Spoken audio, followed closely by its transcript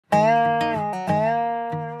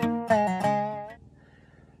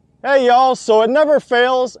Alright y'all, so it never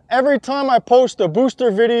fails. Every time I post a booster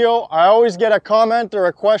video, I always get a comment or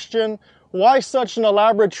a question. Why such an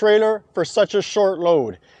elaborate trailer for such a short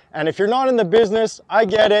load? And if you're not in the business, I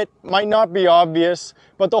get it, might not be obvious,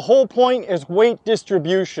 but the whole point is weight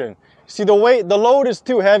distribution. See, the load is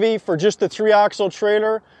too heavy for just a 3-axle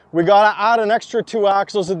trailer. We gotta add an extra 2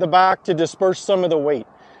 axles at the back to disperse some of the weight.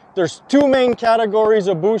 There's 2 main categories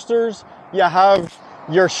of boosters. You have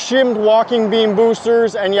your shimmed walking beam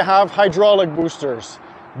boosters and you have hydraulic boosters.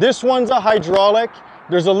 This one's a hydraulic.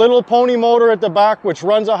 There's a little pony motor at the back which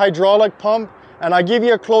runs a hydraulic pump, and I give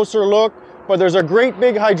you a closer look, but there's a great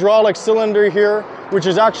big hydraulic cylinder here which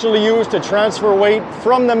is actually used to transfer weight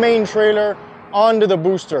from the main trailer onto the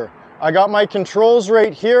booster. I got my controls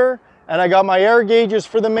right here, and I got my air gauges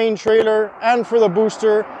for the main trailer and for the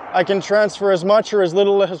booster. I can transfer as much or as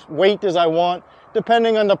little weight as I want,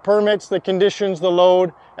 depending on the permits, the conditions, the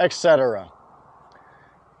load, etc.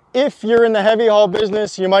 If you're in the heavy haul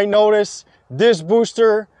business, you might notice this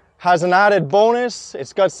booster has an added bonus.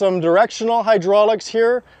 It's got some directional hydraulics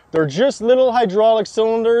here. They're just little hydraulic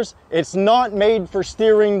cylinders. It's not made for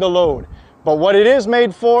steering the load. But what it is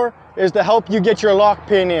made for is to help you get your lock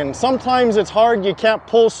pin in. Sometimes it's hard, you can't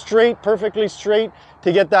pull straight, perfectly straight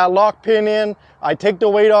to get that lock pin in. I take the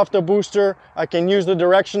weight off the booster. I can use the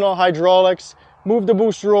directional hydraulics, move the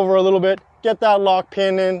booster over a little bit, get that lock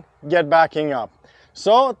pin in, get backing up.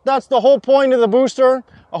 So that's the whole point of the booster.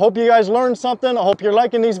 I hope you guys learned something. I hope you're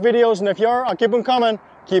liking these videos, and if you are, I'll keep them coming.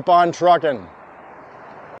 Keep on trucking.